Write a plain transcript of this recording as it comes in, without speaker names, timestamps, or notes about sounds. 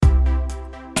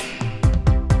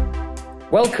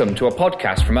Welcome to a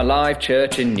podcast from Alive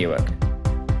Church in Newark.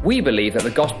 We believe that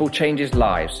the gospel changes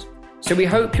lives, so we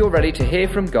hope you're ready to hear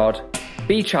from God,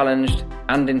 be challenged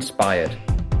and inspired.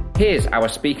 Here's our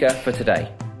speaker for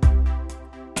today.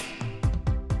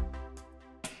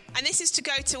 And this is to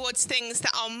go towards things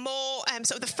that are more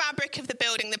sort of the fabric of the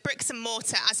building, the bricks and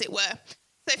mortar, as it were.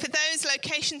 So for those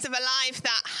locations of Alive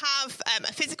that have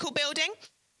a physical building,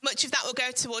 much of that will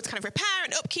go towards kind of repair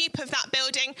and upkeep of that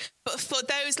building. But for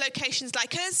those locations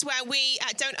like us, where we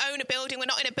don't own a building, we're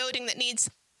not in a building that needs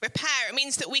repair, it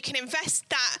means that we can invest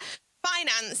that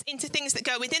finance into things that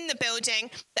go within the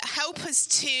building that help us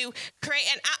to create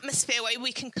an atmosphere where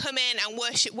we can come in and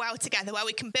worship well together, where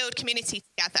we can build community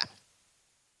together.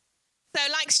 So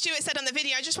like Stuart said on the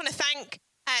video, I just want to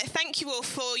thank you all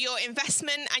for your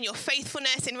investment and your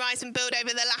faithfulness in Rise and Build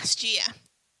over the last year.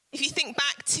 If you think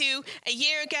back to a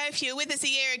year ago, if you were with us a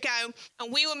year ago,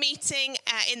 and we were meeting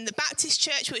in the Baptist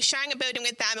church, we were sharing a building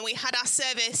with them, and we had our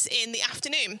service in the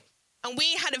afternoon. And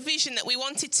we had a vision that we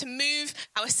wanted to move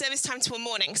our service time to a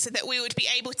morning so that we would be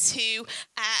able to,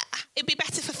 it'd be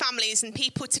better for families and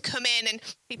people to come in and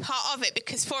be part of it,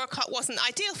 because 4 o'clock wasn't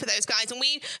ideal for those guys. And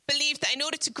we believed that in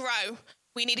order to grow,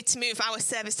 we needed to move our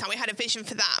service time. We had a vision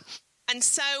for that. And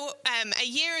so a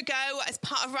year ago, as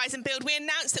part of Rise and Build, we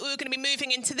announced that we were going to be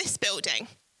moving into this building,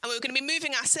 and we were going to be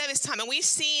moving our service time. And we've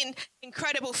seen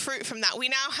incredible fruit from that. We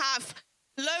now have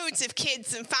loads of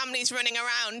kids and families running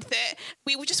around that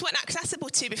we just weren't accessible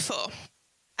to before.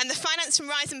 And the finance from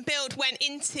Rise and Build went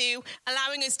into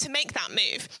allowing us to make that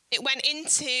move. It went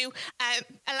into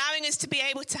allowing us to be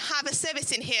able to have a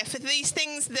service in here for these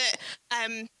things that,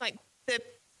 like the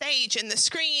stage and the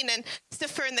screen and stuff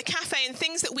for in the cafe and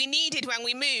things that we needed when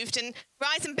we moved. And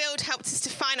Rise and Build helped us to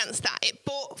finance that. It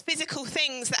bought physical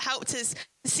things that helped us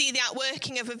to see the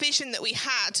outworking of a vision that we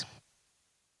had.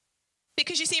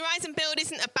 Because you see, Rise and Build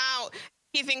isn't about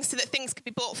giving so that things can be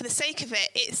bought for the sake of it.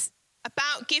 It's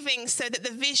about giving so that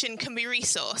the vision can be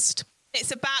resourced.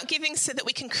 It's about giving so that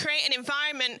we can create an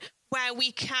environment where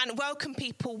we can welcome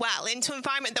people well into an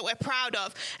environment that we're proud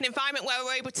of, an environment where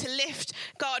we're able to lift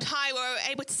God high, where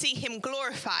we're able to see him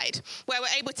glorified, where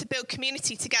we're able to build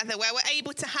community together, where we're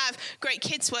able to have great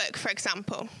kids work, for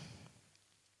example.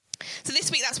 So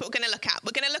this week, that's what we're going to look at.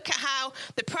 We're going to look at how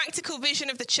the practical vision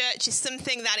of the church is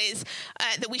something that is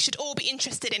that we should all be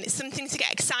interested in. It's something to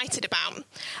get excited about,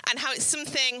 and how it's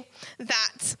something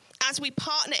that, as we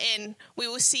partner in, we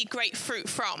will see great fruit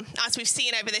from, as we've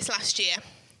seen over this last year.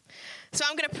 So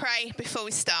I'm going to pray before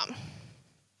we start.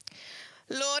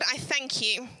 Lord, I thank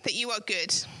you that you are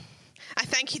good. I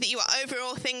thank you that you are over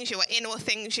all things, you are in all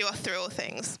things, you are through all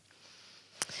things.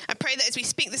 I pray that as we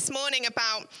speak this morning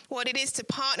about what it is to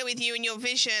partner with you in your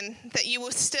vision, that you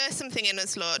will stir something in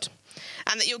us, Lord,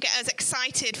 and that you'll get us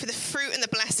excited for the fruit and the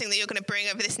blessing that you're going to bring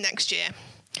over this next year.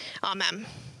 Amen.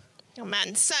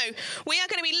 Amen. So we are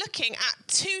going to be looking at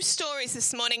 2 stories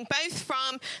this morning, both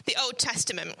from the Old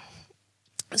Testament.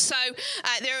 So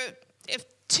there are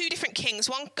 2 different kings,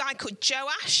 one guy called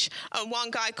Joash and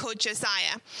one guy called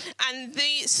Josiah. And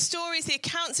the stories, the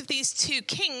accounts of these 2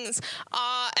 kings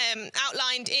are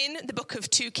outlined in the book of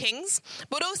 2 Kings,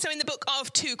 but also in the book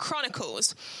of 2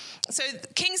 Chronicles. So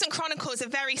Kings and Chronicles are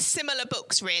very similar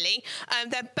books, really.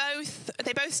 They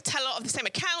both tell a lot of the same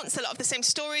accounts, a lot of the same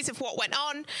stories of what went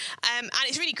on. And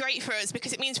it's really great for us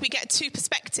because it means we get 2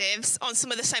 perspectives on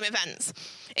some of the same events.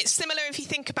 It's similar if you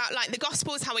think about like the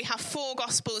Gospels, how we have 4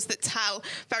 Gospels that tell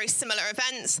very similar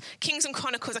events. Kings and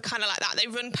Chronicles are kind of like that. They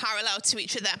run parallel to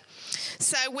each other.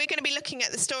 So we're going to be looking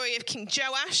at the story of King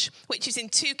Joash, which is in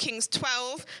 2 Kings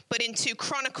 12, but in 2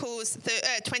 Chronicles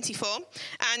 24,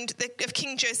 and of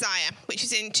King Josiah, which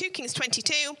is in 2 Kings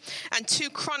 22 and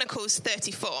 2 Chronicles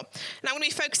 34. Now I'm going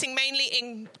to be focusing mainly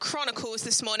in Chronicles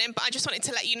this morning, but I just wanted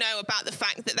to let you know about the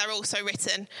fact that they're also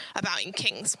written about in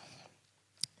Kings.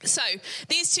 So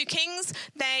these 2 kings,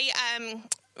 they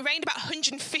reigned about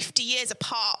 150 years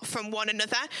apart from one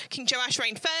another. King Joash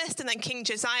reigned first, and then King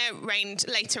Josiah reigned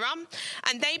later on.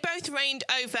 And they both reigned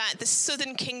over the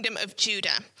southern kingdom of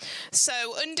Judah. So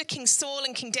under King Saul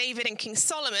and King David and King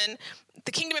Solomon,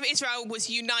 the kingdom of Israel was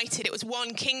united. It was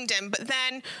one kingdom. But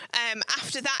then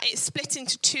after that, it split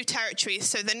into 2 territories.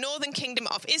 So the northern kingdom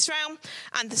of Israel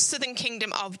and the southern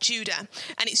kingdom of Judah.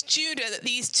 And it's Judah that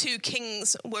these 2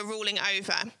 kings were ruling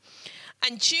over.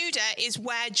 And Judah is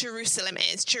where Jerusalem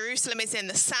is. Jerusalem is in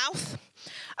the south.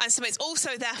 And so it's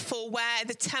also, therefore, where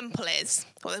the temple is,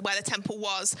 or where the temple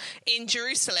was in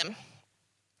Jerusalem.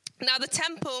 Now, the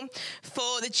temple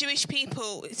for the Jewish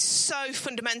people is so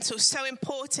fundamental, so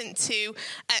important to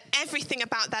everything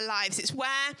about their lives. It's where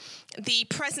the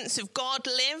presence of God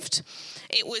lived.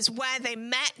 It was where they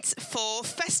met for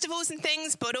festivals and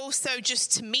things, but also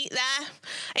just to meet there.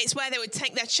 It's where they would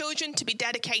take their children to be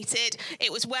dedicated.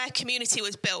 It was where community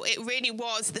was built. It really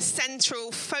was the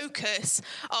central focus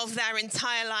of their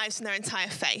entire lives and their entire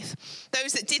faith.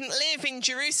 Those that didn't live in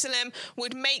Jerusalem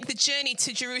would make the journey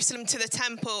to Jerusalem to the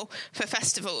temple for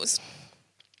festivals.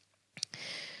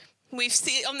 We've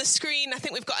seen on the screen, I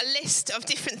think we've got a list of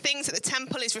different things that the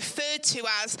temple is referred to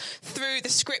as through the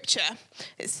scripture.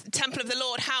 It's the temple of the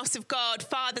Lord, house of God,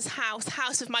 Father's house,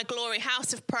 house of my glory,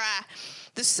 house of prayer.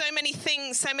 There's so many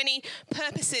things, so many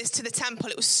purposes to the temple.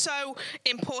 It was so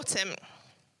important.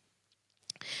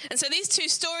 And so these two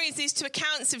stories, these two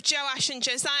accounts of Joash and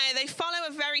Josiah, they follow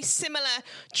a very similar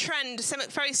trend,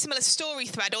 very similar story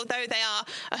thread, although they are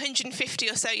 150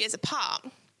 or so years apart.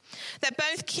 They're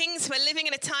both kings who are living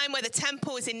in a time where the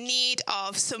temple is in need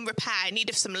of some repair, in need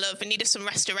of some love, in need of some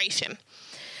restoration.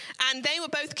 And they were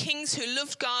both kings who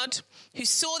loved God, who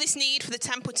saw this need for the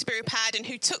temple to be repaired, and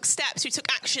who took steps, who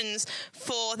took actions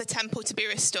for the temple to be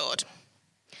restored.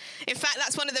 In fact,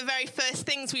 that's one of the very first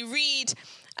things we read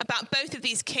about both of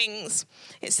these kings.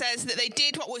 It says that they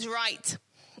did what was right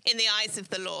in the eyes of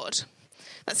the Lord.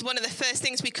 That's one of the first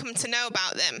things we come to know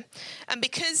about them. And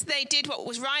because they did what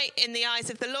was right in the eyes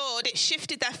of the Lord, it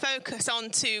shifted their focus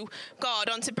onto God,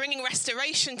 onto bringing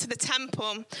restoration to the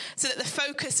temple, so that the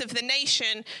focus of the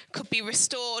nation could be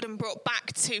restored and brought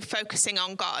back to focusing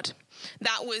on God.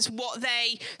 That was what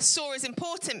they saw as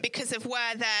important because of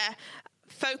where their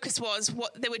focus was,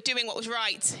 what they were doing, what was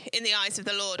right in the eyes of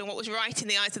the Lord. And what was right in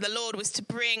the eyes of the Lord was to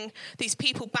bring these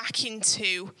people back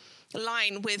into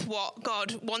line with what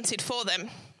God wanted for them.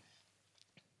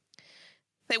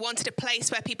 They wanted a place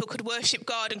where people could worship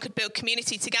God and could build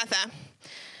community together.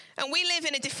 And we live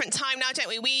in a different time now, don't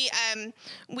we?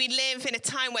 We live in a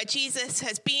time where Jesus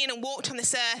has been and walked on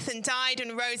this earth and died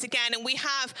and rose again. And we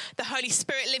have the Holy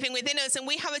Spirit living within us. And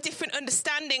we have a different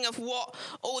understanding of what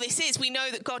all this is. We know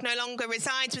that God no longer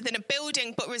resides within a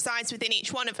building, but resides within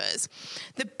each one of us.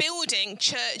 The building,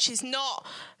 church, is not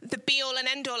the be-all and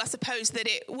end-all, I suppose, that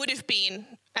it would have been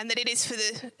and that it is for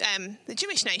the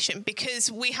Jewish nation,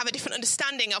 because we have a different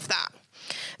understanding of that.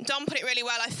 Don put it really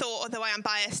well, I thought, although I am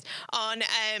biased, on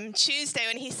Tuesday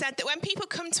when he said that when people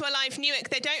come to Alive Newark,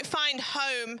 they don't find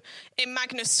home in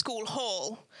Magnus School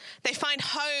Hall. They find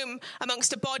home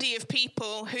amongst a body of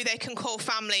people who they can call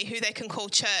family, who they can call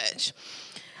church.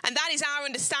 And that is our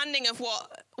understanding of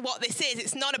what this is.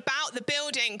 It's not about the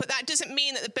building, but that doesn't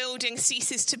mean that the building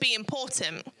ceases to be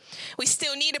important. We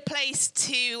still need a place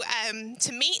to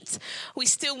meet. We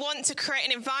still want to create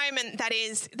an environment that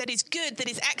is good, that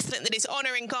is excellent, that is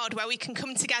honouring God, where we can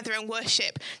come together and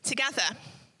worship together.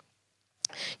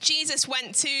 Jesus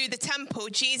went to the temple.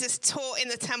 Jesus taught in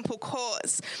the temple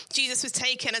courts. Jesus was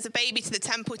taken as a baby to the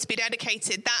temple to be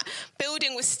dedicated. That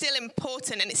building was still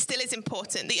important, and it still is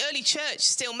important. The early church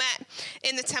still met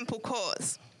in the temple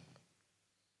courts.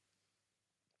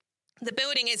 The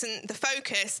building isn't the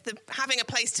focus. Having a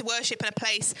place to worship and a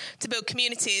place to build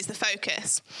community is the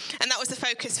focus. And that was the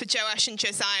focus for Joash and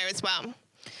Josiah as well.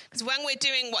 Because when we're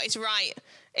doing what is right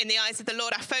in the eyes of the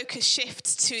Lord, our focus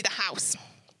shifts to the house.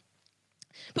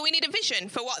 But we need a vision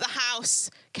for what the house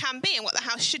can be and what the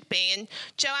house should be. And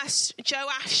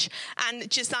Joash and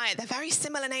Josiah, they're very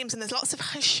similar names, and there's lots of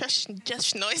hush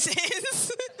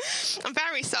noises. I'm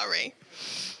very sorry.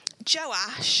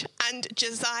 Joash and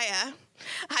Josiah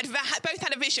both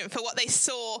had a vision for what they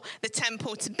saw the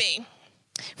temple to be.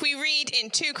 If we read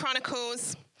in 2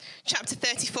 Chronicles chapter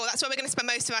 34, that's where we're going to spend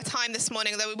most of our time this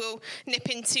morning, although we will nip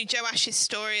into Joash's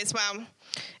story as well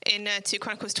in 2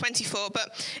 Chronicles 24.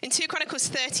 But in 2 Chronicles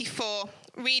 34,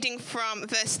 reading from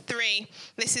verse 3,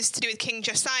 this is to do with King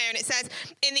Josiah, and it says,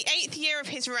 "In the 8th year of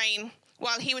his reign,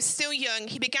 while he was still young,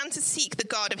 he began to seek the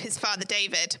God of his father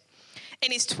David.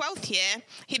 In his 12th year,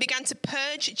 he began to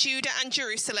purge Judah and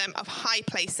Jerusalem of high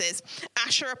places,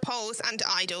 Asherah poles and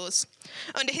idols.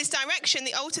 Under his direction,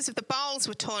 the altars of the Baals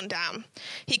were torn down.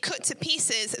 He cut to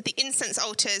pieces the incense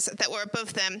altars that were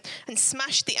above them and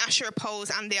smashed the Asherah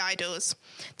poles and the idols.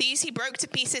 These he broke to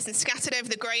pieces and scattered over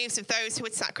the graves of those who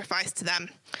had sacrificed to them.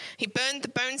 He burned the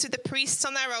bones of the priests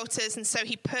on their altars, and so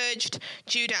he purged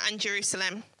Judah and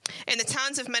Jerusalem. In the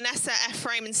towns of Manasseh,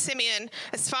 Ephraim, and Simeon,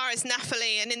 as far as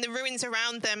Naphtali, and in the ruins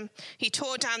around them, he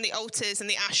tore down the altars and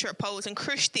the Asherah poles and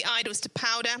crushed the idols to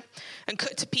powder and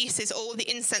cut to pieces all the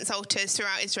incense altars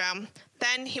throughout Israel.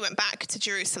 Then he went back to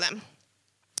Jerusalem."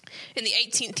 In the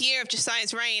 18th year of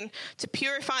Josiah's reign, to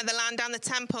purify the land and the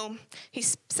temple, he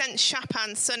sent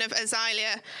Shaphan, son of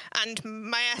Azaliah, and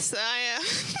Maaseiah,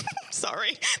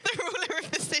 the ruler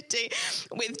of the city,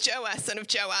 with Joah, son of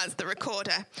Joaz, the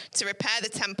recorder, to repair the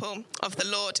temple of the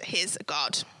Lord his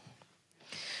God.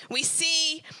 We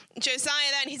see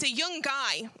Josiah then, he's a young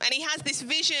guy, and he has this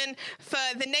vision for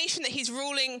the nation that he's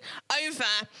ruling over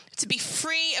to be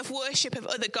free of worship of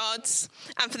other gods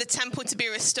and for the temple to be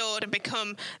restored and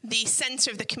become the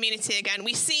center of the community again.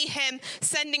 We see him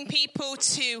sending people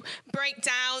to break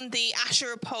down the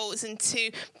Asherah poles and to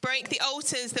break the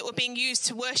altars that were being used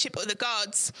to worship other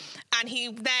gods. And he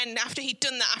then, after he'd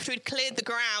done that, after he'd cleared the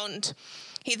ground,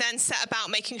 he then set about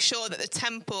making sure that the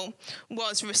temple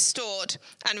was restored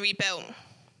and rebuilt.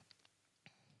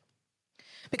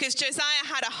 Because Josiah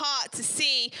had a heart to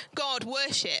see God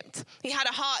worshipped. He had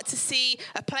a heart to see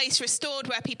a place restored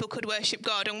where people could worship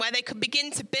God and where they could begin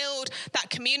to build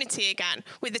that community again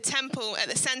with the temple at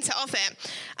the center of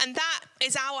it. And that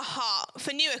is our heart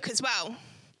for Newark as well.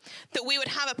 That we would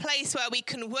have a place where we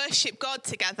can worship God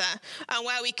together and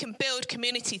where we can build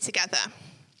community together.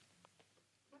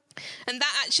 And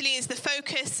that actually is the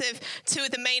focus of two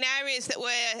of the main areas that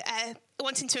we're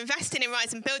wanting to invest in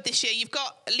Rise and Build this year. You've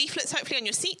got leaflets hopefully on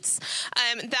your seats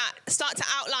that start to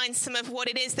outline some of what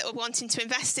it is that we're wanting to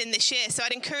invest in this year. So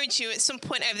I'd encourage you at some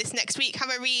point over this next week, have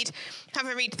a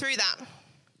read through that.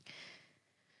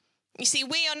 You see,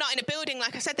 we are not in a building,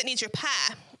 like I said, that needs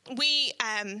repair. We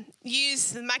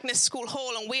use the Magnus School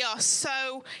Hall, and we are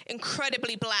so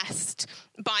incredibly blessed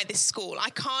by this school.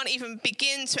 I can't even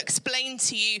begin to explain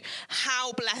to you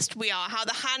how blessed we are, how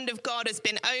the hand of God has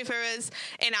been over us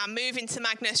in our move into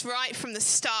Magnus right from the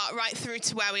start, right through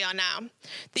to where we are now.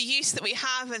 The use that we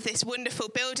have of this wonderful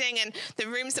building and the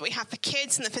rooms that we have for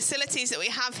kids and the facilities that we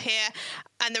have here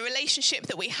and the relationship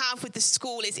that we have with the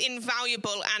school is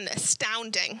invaluable and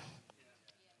astounding.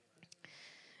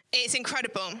 It's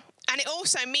incredible. And it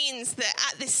also means that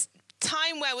at this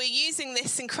time where we're using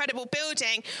this incredible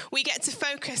building, we get to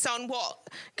focus on what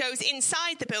goes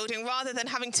inside the building rather than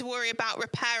having to worry about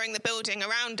repairing the building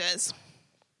around us.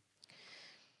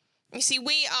 You see,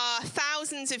 we are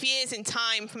thousands of years in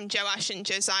time from Joash and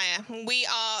Josiah. We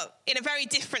are in a very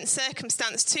different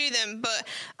circumstance to them, but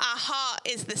our heart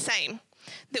is the same,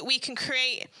 that we can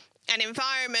create an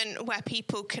environment where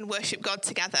people can worship God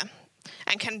together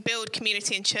and can build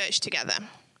community and church together.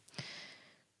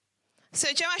 So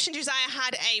Joash and Josiah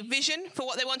had a vision for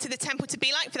what they wanted the temple to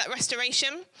be like for that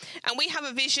restoration. And we have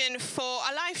a vision for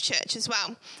a live church as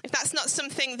well. If that's not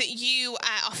something that you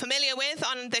are familiar with,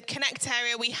 on the Connect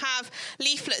area, we have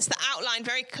leaflets that outline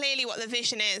very clearly what the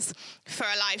vision is for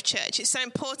a live church. It's so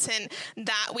important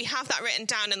that we have that written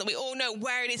down and that we all know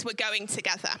where it is we're going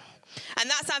together. And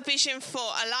that's our vision for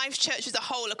a live church as a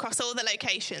whole across all the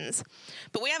locations.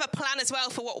 But we have a plan as well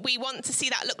for what we want to see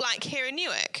that look like here in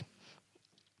Newark.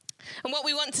 And what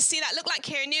we want to see that look like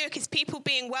here in Newark is people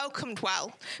being welcomed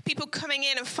well, people coming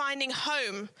in and finding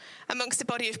home amongst a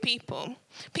body of people,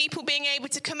 people being able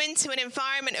to come into an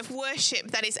environment of worship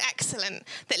that is excellent,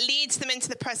 that leads them into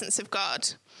the presence of God.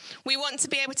 We want to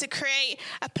be able to create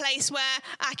a place where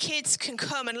our kids can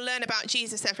come and learn about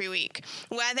Jesus every week,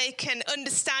 where they can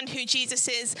understand who Jesus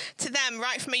is to them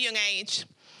right from a young age.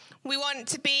 We want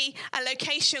to be a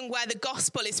location where the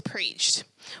gospel is preached,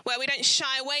 where we don't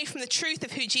shy away from the truth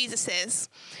of who Jesus is.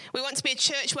 We want to be a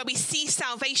church where we see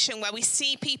salvation, where we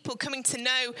see people coming to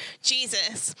know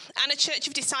Jesus, and a church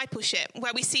of discipleship,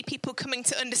 where we see people coming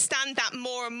to understand that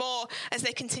more and more as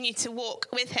they continue to walk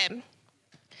with him.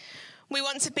 We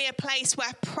want to be a place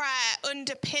where prayer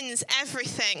underpins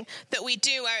everything that we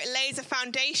do, where it lays a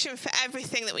foundation for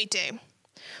everything that we do.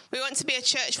 We want to be a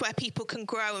church where people can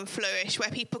grow and flourish, where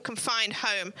people can find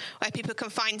home, where people can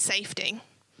find safety.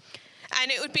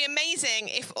 And it would be amazing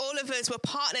if all of us were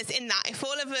partners in that, if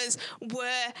all of us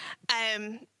were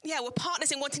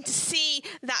partners in wanting to see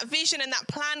that vision and that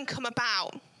plan come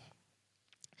about.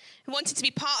 We wanted to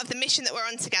be part of the mission that we're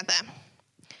on together.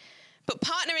 But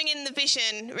partnering in the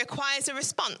vision requires a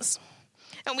response.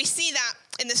 And we see that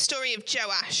in the story of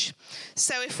Joash.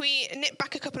 So if we nip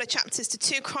back a couple of chapters to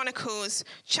 2 Chronicles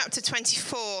chapter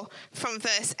 24 from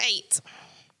verse 8.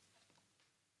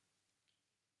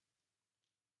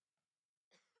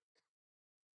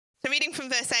 So reading from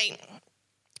verse 8,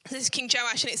 this is King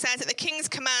Joash, and it says, at the king's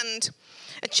command,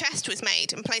 a chest was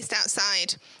made and placed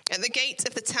outside at the gate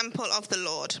of the temple of the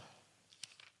Lord.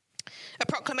 A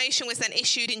proclamation was then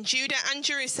issued in Judah and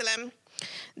Jerusalem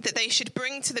that they should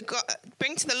bring to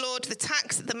the Lord the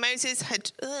tax that Moses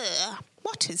had...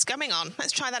 what is going on?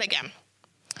 Let's try that again.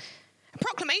 A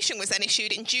proclamation was then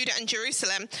issued in Judah and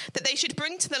Jerusalem that they should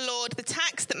bring to the Lord the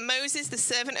tax that Moses, the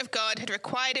servant of God, had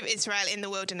required of Israel in the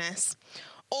wilderness.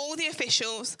 All the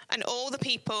officials and all the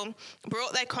people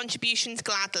brought their contributions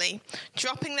gladly,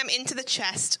 dropping them into the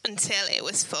chest until it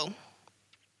was full.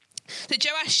 So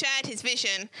Joash shared his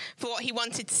vision for what he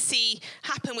wanted to see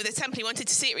happen with the temple. He wanted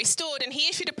to see it restored, and he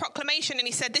issued a proclamation, and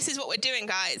he said, this is what we're doing,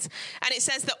 guys. And it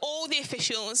says that all the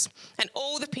officials and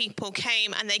all the people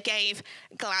came and they gave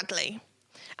gladly.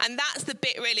 And that's the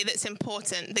bit really that's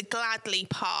important, the gladly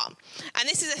part. And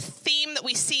this is a theme that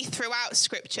we see throughout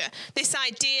Scripture, this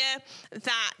idea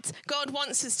that God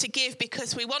wants us to give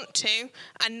because we want to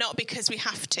and not because we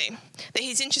have to, that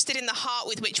he's interested in the heart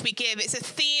with which we give. It's a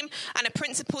theme and a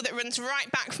principle that runs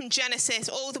right back from Genesis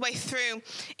all the way through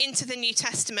into the New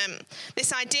Testament.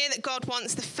 This idea that God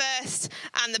wants the first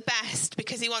and the best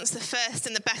because he wants the first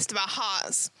and the best of our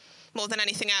hearts more than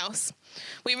anything else.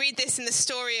 We read this in the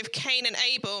story of Cain and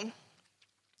Abel,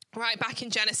 right back in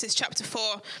Genesis chapter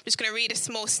 4. I'm just going to read a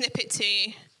small snippet to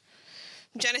you.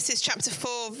 Genesis chapter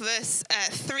 4, verse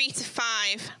 3 to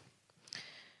 5.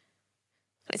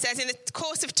 It says, in the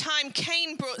course of time,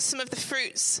 Cain brought some of the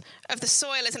fruits of the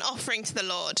soil as an offering to the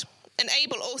Lord. And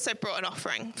Abel also brought an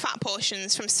offering, fat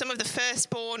portions from some of the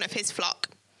firstborn of his flock.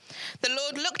 The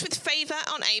Lord looked with favour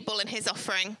on Abel and his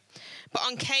offering, but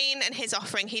on Cain and his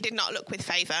offering he did not look with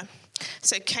favour.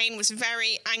 So Cain was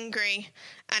very angry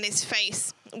and his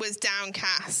face was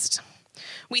downcast.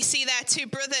 We see there two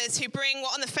brothers who bring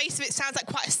what on the face of it sounds like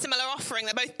quite a similar offering.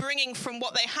 They're both bringing from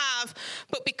what they have,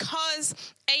 but because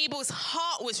Abel's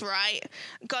heart was right,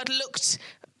 God looked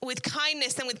with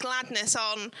kindness and with gladness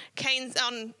on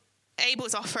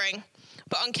Abel's offering.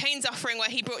 But on Cain's offering, where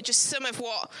he brought just some of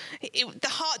the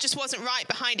heart just wasn't right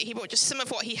behind it. He brought just some of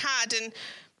what he had, and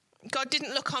God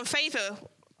didn't look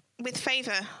with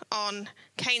favour on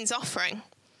Cain's offering.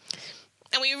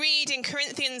 And we read in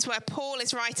Corinthians, where Paul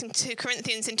is writing to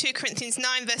Corinthians in 2 Corinthians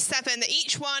 9 verse 7, that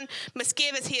each one must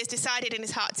give as he has decided in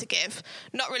his heart to give,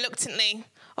 not reluctantly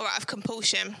or out of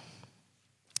compulsion.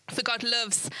 For God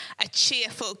loves a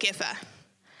cheerful giver.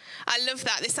 I love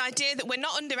that, this idea that we're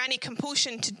not under any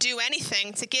compulsion to do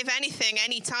anything, to give anything,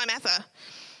 anytime ever.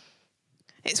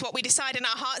 It's what we decide in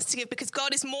our hearts to give, because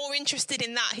God is more interested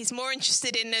in that. He's more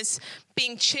interested in us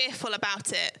being cheerful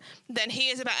about it than he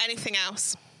is about anything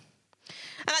else.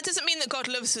 And that doesn't mean that God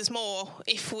loves us more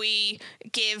if we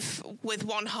give with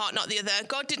one heart, not the other.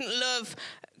 God didn't love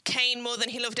Cain more than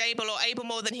he loved Abel, or Abel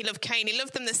more than he loved Cain. He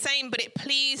loved them the same, but it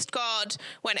pleased God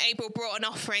when Abel brought an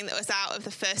offering that was out of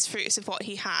the first fruits of what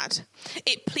he had.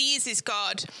 It pleases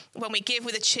God when we give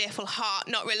with a cheerful heart,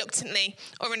 not reluctantly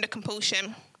or under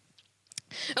compulsion.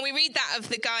 And we read that of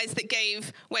the guys that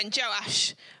gave when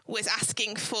Joash was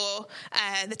asking for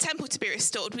the temple to be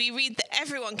restored. We read that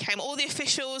everyone came, all the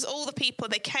officials, all the people,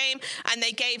 they came and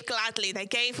they gave gladly. They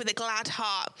gave with a glad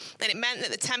heart. And it meant that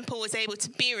the temple was able to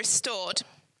be restored.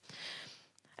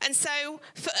 And so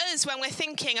for us, when we're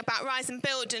thinking about Rise and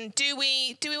Build, and do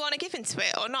we want to give into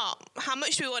it or not? How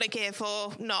much do we want to give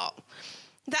or not?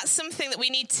 That's something that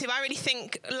we need to, I really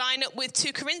think, line up with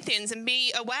 2 Corinthians and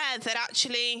be aware that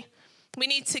actually we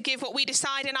need to give what we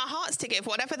decide in our hearts to give,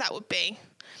 whatever that would be.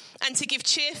 And to give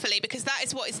cheerfully, because that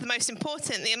is what is the most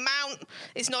important. The amount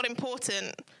is not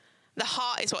important. The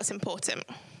heart is what's important.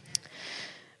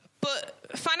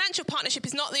 But financial partnership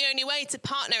is not the only way to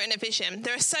partner in a vision.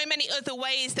 There are so many other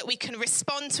ways that we can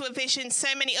respond to a vision,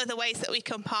 so many other ways that we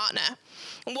can partner.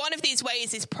 And one of these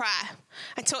ways is prayer.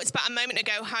 I talked about a moment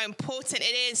ago how important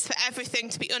it is for everything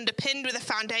to be underpinned with a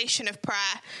foundation of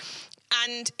prayer.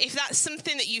 And if that's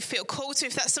something that you feel called to,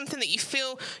 if that's something that you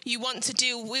feel you want to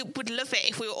do, we would love it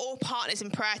if we were all partners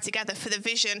in prayer together for the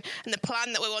vision and the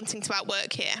plan that we're wanting to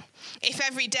outwork here. If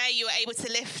every day you are able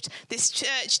to lift this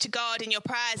church to God in your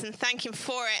prayers and thank him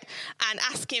for it and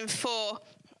ask him for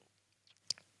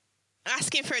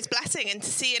his blessing and to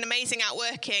see an amazing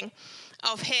outworking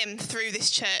of him through this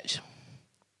church.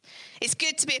 It's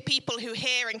good to be a people who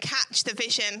hear and catch the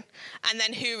vision and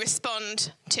then who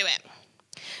respond to it.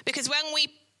 Because when we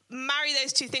marry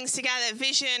those two things together,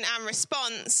 vision and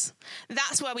response,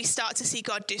 that's where we start to see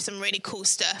God do some really cool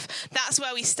stuff. That's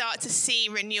where we start to see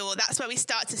renewal. That's where we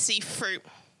start to see fruit.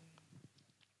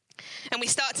 And we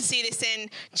start to see this in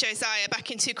Josiah, back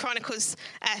in 2 Chronicles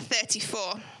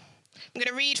 34. I'm going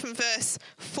to read from verse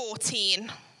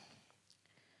 14.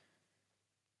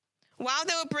 While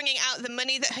they were bringing out the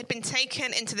money that had been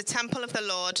taken into the temple of the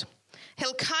Lord,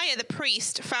 Hilkiah the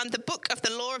priest found the book of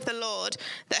the law of the Lord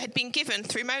that had been given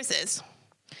through Moses.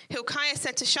 Hilkiah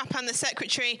said to Shaphan the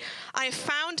secretary, I have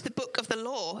found the book of the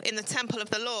law in the temple of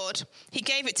the Lord. He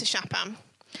gave it to Shaphan.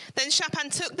 Then Shaphan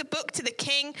took the book to the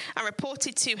king and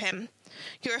reported to him,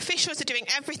 "Your officials are doing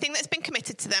everything that's been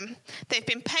committed to them. They've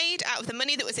been paid out of the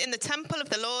money that was in the temple of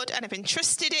the Lord and have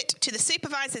entrusted it to the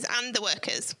supervisors and the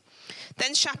workers."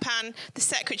 Then Shaphan, the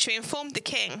secretary, informed the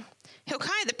king,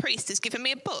 "Hilkiah the priest has given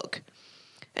me a book."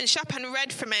 And Shaphan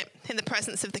read from it in the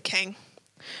presence of the king.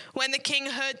 When the king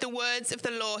heard the words of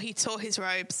the law, he tore his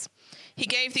robes. He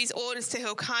gave these orders to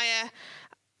Hilkiah: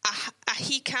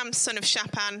 Ahikam, son of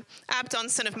Shaphan, Abdon,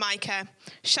 son of Micah,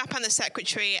 Shaphan the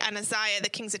secretary, and Isaiah, the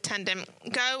king's attendant,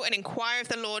 "Go and inquire of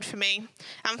the Lord for me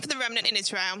and for the remnant in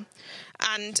Israel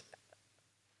and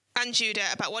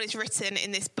Judah about what is written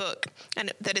in this book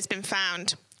and that has been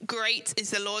found. Great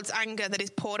is the Lord's anger that is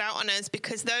poured out on us,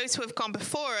 because those who have gone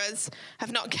before us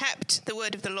have not kept the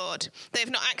word of the Lord. They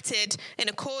have not acted in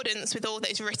accordance with all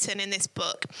that is written in this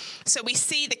book." So we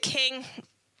see the king.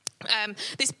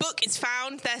 This book is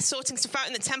found. They're sorting stuff out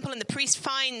in the temple, and the priest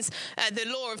finds the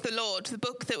law of the Lord, the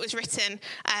book that was written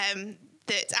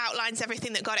that outlines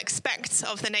everything that God expects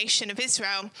of the nation of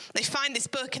Israel. They find this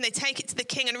book and they take it to the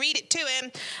king and read it to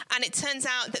him, and it turns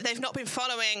out that they've not been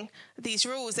following these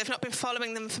rules. They've not been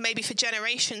following them for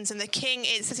generations, and the king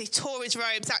says he tore his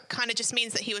robes. That kind of just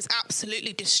means that he was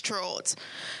absolutely distraught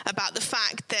about the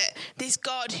fact that this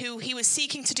God who he was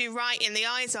seeking to do right in the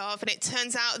eyes of, and it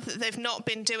turns out that they've not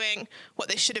been doing what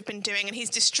they should have been doing, and he's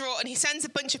distraught, and he sends a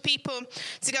bunch of people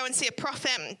to go and see a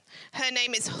prophet. Her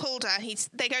name is Huldah.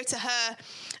 They go to her,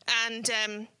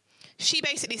 and she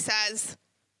basically says,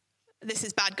 "This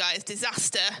is bad, guys.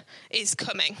 Disaster is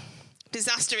coming.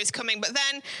 Disaster is coming." But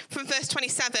then from verse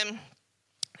 27,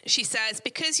 she says,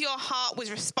 "Because your heart was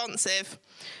responsive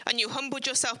and you humbled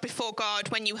yourself before God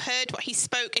when you heard what he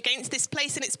spoke against this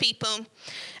place and its people,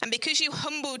 and because you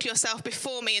humbled yourself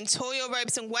before me and tore your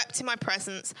robes and wept in my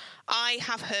presence, I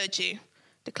have heard you,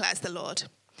 declares the Lord.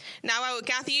 Now I will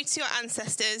gather you to your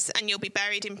ancestors and you'll be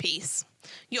buried in peace.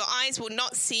 Your eyes will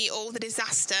not see all the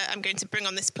disaster I'm going to bring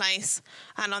on this place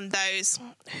and on those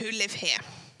who live here."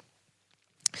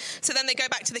 So then they go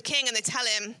back to the king and they tell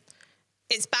him,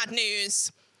 "It's bad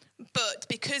news, but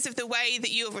because of the way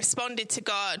that you have responded to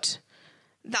God,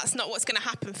 that's not what's going to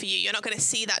happen for you. You're not going to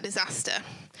see that disaster."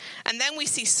 And then we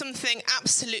see something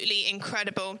absolutely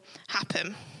incredible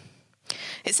happen.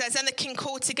 It says, "Then the king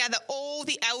called together all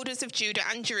the elders of Judah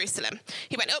and Jerusalem.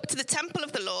 He went up to the temple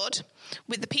of the Lord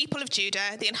with the people of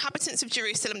Judah, the inhabitants of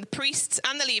Jerusalem, the priests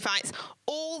and the Levites,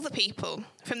 all the people,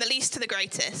 from the least to the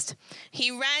greatest.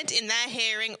 He read in their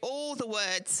hearing all the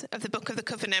words of the book of the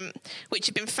covenant, which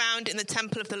had been found in the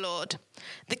temple of the Lord.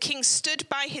 The king stood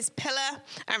by his pillar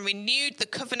and renewed the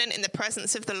covenant in the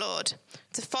presence of the Lord,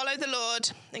 to follow the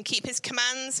Lord and keep his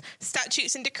commands,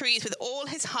 statutes and decrees with all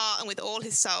his heart and with all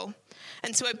his soul,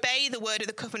 and to obey the word of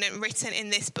the covenant written in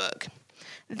this book.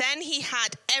 Then he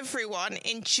had everyone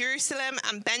in Jerusalem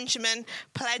and Benjamin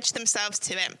pledge themselves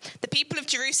to it. The people of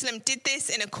Jerusalem did this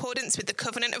in accordance with the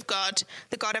covenant of God,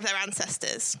 the God of their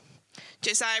ancestors.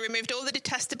 Josiah removed all the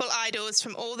detestable idols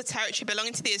from all the territory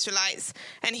belonging to the Israelites,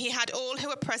 and he had all who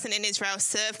were present in Israel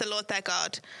serve the Lord their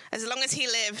God. As long as he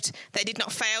lived, they did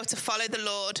not fail to follow the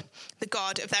Lord, the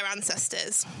God of their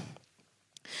ancestors."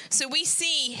 So we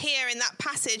see here in that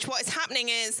passage what is happening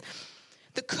is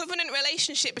the covenant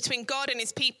relationship between God and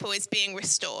his people is being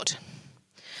restored.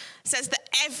 It says that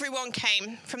everyone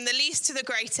came, from the least to the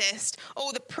greatest,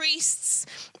 all the priests,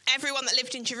 everyone that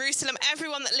lived in Jerusalem,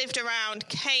 everyone that lived around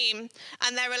came,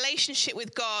 and their relationship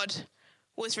with God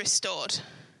was restored.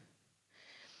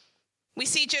 We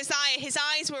see Josiah, his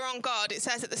eyes were on God. It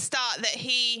says at the start that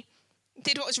he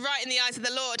did what was right in the eyes of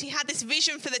the Lord. He had this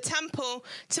vision for the temple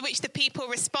to which the people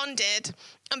responded,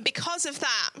 and because of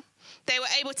that, they were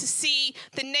able to see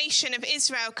the nation of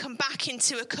Israel come back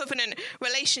into a covenant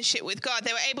relationship with God.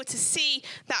 They were able to see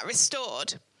that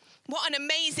restored. What an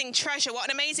amazing treasure, what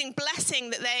an amazing blessing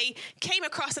that they came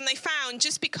across and they found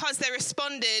just because they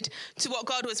responded to what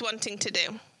God was wanting to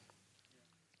do.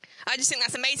 I just think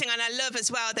that's amazing, and I love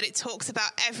as well that it talks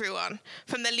about everyone,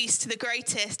 from the least to the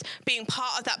greatest, being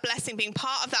part of that blessing, being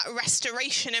part of that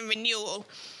restoration and renewal,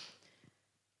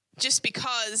 just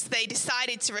because they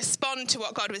decided to respond to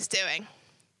what God was doing.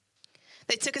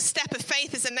 They took a step of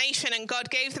faith as a nation, and God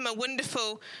gave them a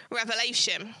wonderful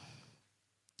revelation.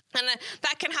 And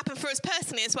that can happen for us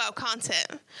personally as well, can't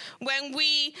it? When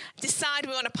we decide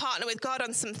we want to partner with God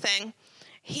on something,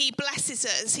 he blesses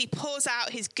us. He pours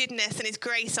out his goodness and his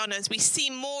grace on us. We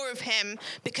see more of him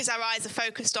because our eyes are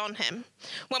focused on him.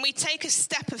 When we take a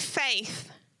step of faith,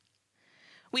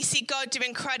 we see God do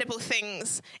incredible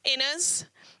things in us.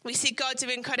 We see God do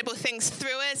incredible things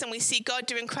through us, and we see God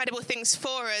do incredible things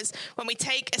for us when we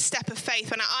take a step of faith.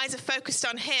 When our eyes are focused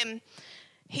on him,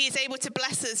 he is able to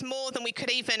bless us more than we could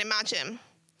even imagine.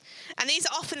 And these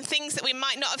are often things that we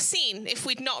might not have seen if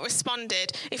we'd not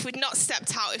responded, if we'd not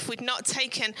stepped out, if we'd not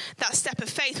taken that step of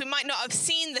faith. We might not have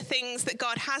seen the things that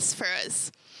God has for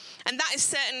us. And that is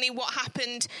certainly what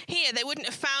happened here. They wouldn't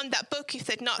have found that book if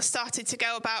they'd not started to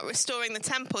go about restoring the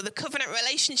temple. The covenant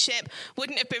relationship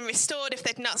wouldn't have been restored if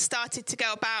they'd not started to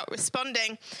go about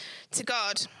responding to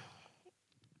God.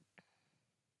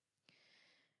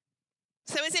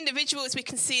 So as individuals, we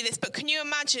can see this, but can you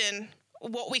imagine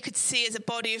what we could see as a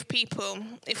body of people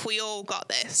if we all got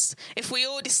this? If we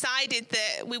all decided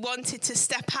that we wanted to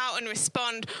step out and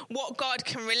respond, what God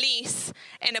can release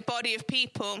in a body of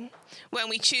people when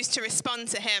we choose to respond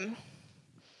to him.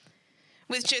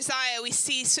 With Josiah, we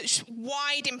see such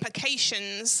wide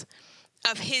implications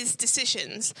of his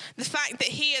decisions. The fact that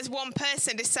he as one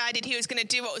person decided he was going to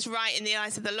do what was right in the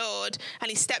eyes of the Lord, and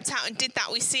he stepped out and did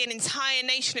that. We see an entire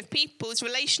nation of people's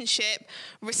relationship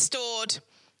restored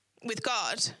with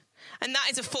God. And that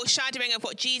is a foreshadowing of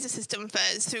what Jesus has done for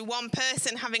us. Through one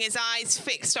person having his eyes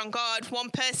fixed on God, one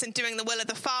person doing the will of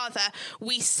the Father,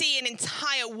 we see an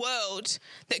entire world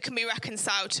that can be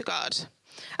reconciled to God.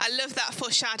 I love that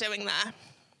foreshadowing there.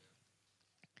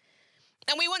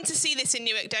 And we want to see this in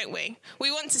Newark, don't we?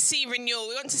 We want to see renewal.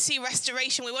 We want to see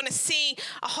restoration. We want to see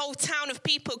a whole town of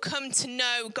people come to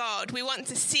know God. We want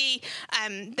to see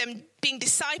them being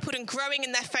discipled and growing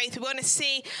in their faith. We want to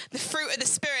see the fruit of the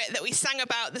Spirit that we sang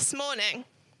about this morning.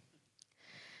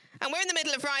 And we're in the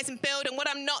middle of Rise and Build. And what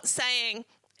I'm not saying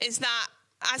is that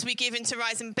as we give into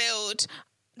Rise and Build,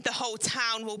 the whole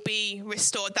town will be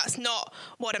restored. That's not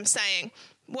what I'm saying.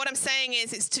 What I'm saying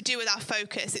is it's to do with our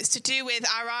focus. It's to do with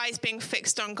our eyes being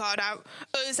fixed on God, our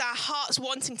hearts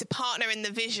wanting to partner in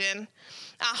the vision,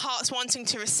 our hearts wanting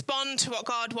to respond to what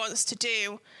God wants to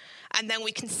do, and then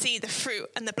we can see the fruit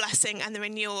and the blessing and the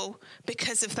renewal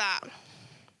because of that.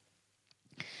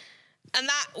 And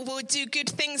that will do good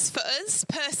things for us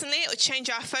personally. It will change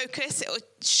our focus. It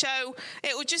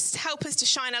will just help us to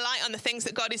shine a light on the things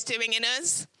that God is doing in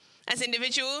us as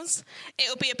individuals. It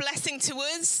will be a blessing to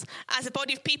us as a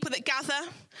body of people that gather.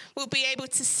 We'll be able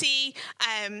to see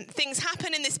things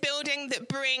happen in this building that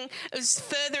bring us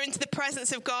further into the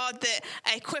presence of God, that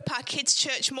equip our kids'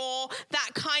 church more,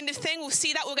 that kind of thing. We'll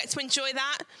see that. We'll get to enjoy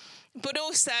that. But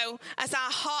also, as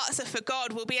our hearts are for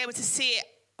God, we'll be able to see it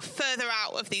further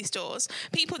out of these doors.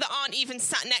 People that aren't even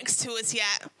sat next to us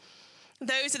yet,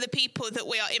 those are the people that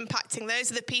we are impacting.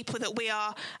 Those are the people that we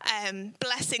are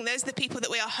blessing. Those are the people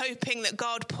that we are hoping that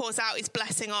God pours out his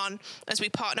blessing on as we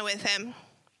partner with him.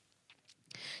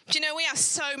 Do you know, we have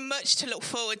so much to look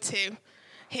forward to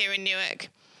here in Newark.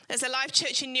 As a Life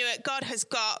Church in Newark, God has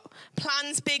got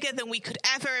plans bigger than we could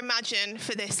ever imagine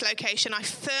for this location. I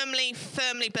firmly,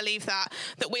 firmly believe that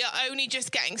we are only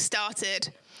just getting started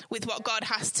with what God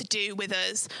has to do with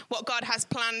us, what God has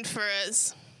planned for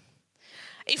us.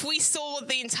 If we saw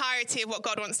the entirety of what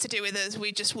God wants to do with us,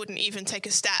 we just wouldn't even take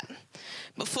a step.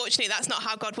 But fortunately, that's not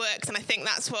how God works. And I think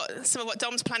that's some of what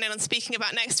Dom's planning on speaking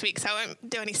about next week, so I won't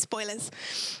do any spoilers.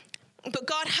 But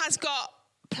God has got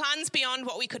plans beyond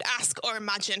what we could ask or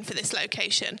imagine for this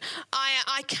location.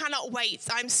 I cannot wait.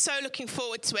 I'm so looking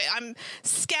forward to it. I'm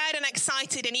scared and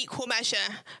excited in equal measure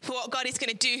for what God is going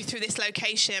to do through this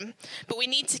location. But we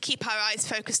need to keep our eyes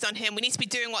focused on him. We need to be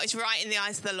doing what is right in the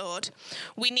eyes of the Lord.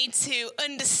 We need to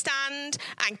understand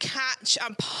and catch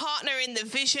and partner in the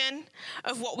vision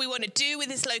of what we want to do with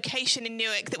this location in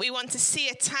Newark, that we want to see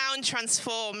a town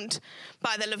transformed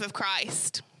by the love of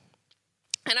Christ.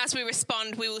 And as we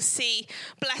respond, we will see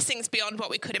blessings beyond what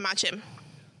we could imagine.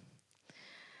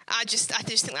 I just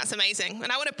think that's amazing.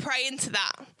 And I want to pray into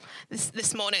that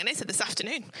this morning. And I said this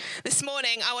afternoon. This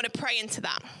morning, I want to pray into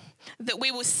that we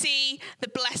will see the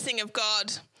blessing of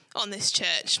God on this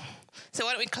church. So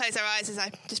why don't we close our eyes as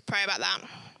I just pray about that.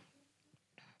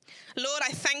 Lord,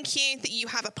 I thank you that you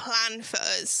have a plan for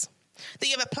us. That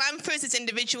you have a plan for us as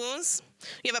individuals.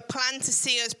 You have a plan to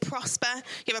see us prosper.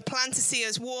 You have a plan to see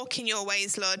us walk in your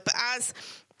ways, Lord. But as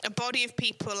a body of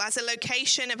people, as a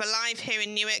location of Alive here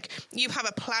in Newark, you have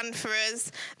a plan for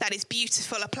us that is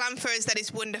beautiful, a plan for us that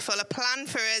is wonderful, a plan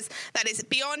for us that is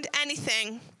beyond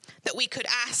anything that we could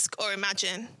ask or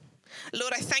imagine.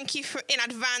 Lord, I thank you in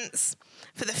advance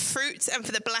for the fruit and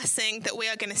for the blessing that we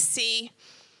are going to see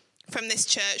from this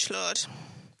church, Lord.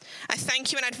 I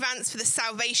thank you in advance for the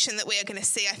salvation that we are going to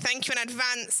see. I thank you in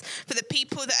advance for the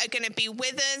people that are going to be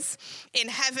with us in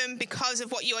heaven because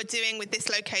of what you are doing with this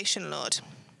location, Lord.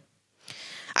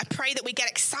 I pray that we get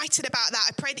excited about that.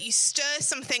 I pray that you stir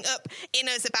something up in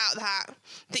us about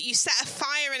that you set a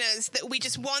fire in us, that we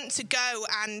just want to go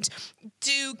and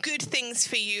do good things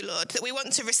for you, Lord, that we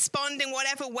want to respond in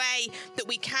whatever way that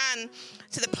we can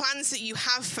to the plans that you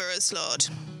have for us, Lord.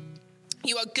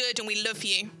 You are good and we love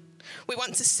you. We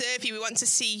want to serve you. We want to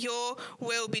see your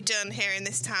will be done here in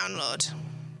this town, Lord.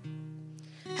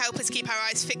 Help us keep our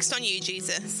eyes fixed on you,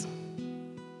 Jesus.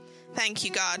 Thank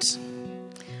you, God.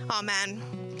 Amen.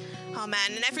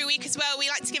 Amen. And every week as well, we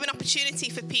like to give an opportunity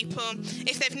for people,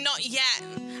 if they've not yet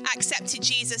accepted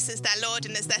Jesus as their Lord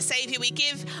and as their Saviour, we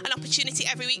give an opportunity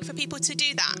every week for people to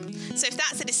do that. So if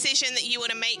that's a decision that you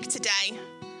want to make today,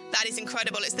 that is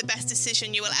incredible. It's the best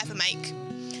decision you will ever make.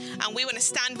 And we want to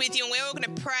stand with you, and we're all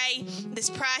going to pray this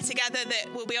prayer together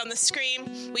that will be on the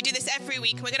screen. We do this every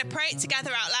week, and we're going to pray it together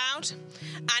out loud.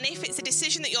 And if it's a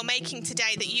decision that you're making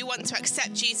today that you want to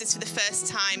accept Jesus for the first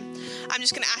time, I'm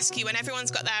just going to ask you, when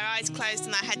everyone's got their eyes closed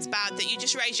and their heads bowed, that you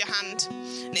just raise your hand.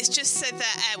 And it's just so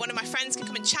that one of my friends can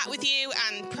come and chat with you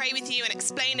and pray with you and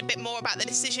explain a bit more about the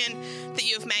decision that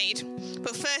you have made.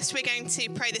 But first, we're going to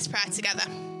pray this prayer together.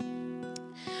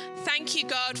 Thank you,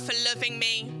 God, for loving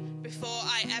me before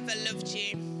I ever loved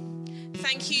you.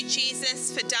 Thank you,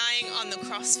 Jesus, for dying on the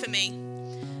cross for me.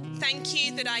 Thank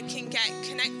you that I can get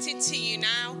connected to you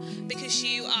now because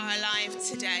you are alive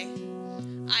today.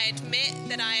 I admit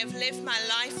that I have lived my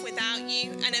life without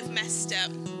you and have messed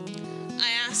up.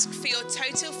 I ask for your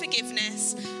total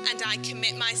forgiveness and I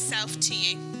commit myself to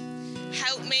you.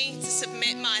 Help me to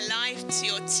submit my life to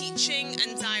your teaching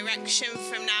and direction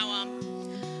from now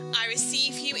on. I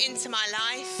receive you into my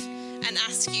life and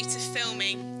ask you to fill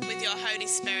me with your Holy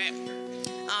Spirit.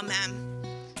 Amen.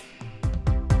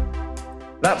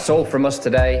 That's all from us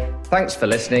today. Thanks for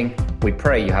listening. We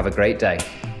pray you have a great day.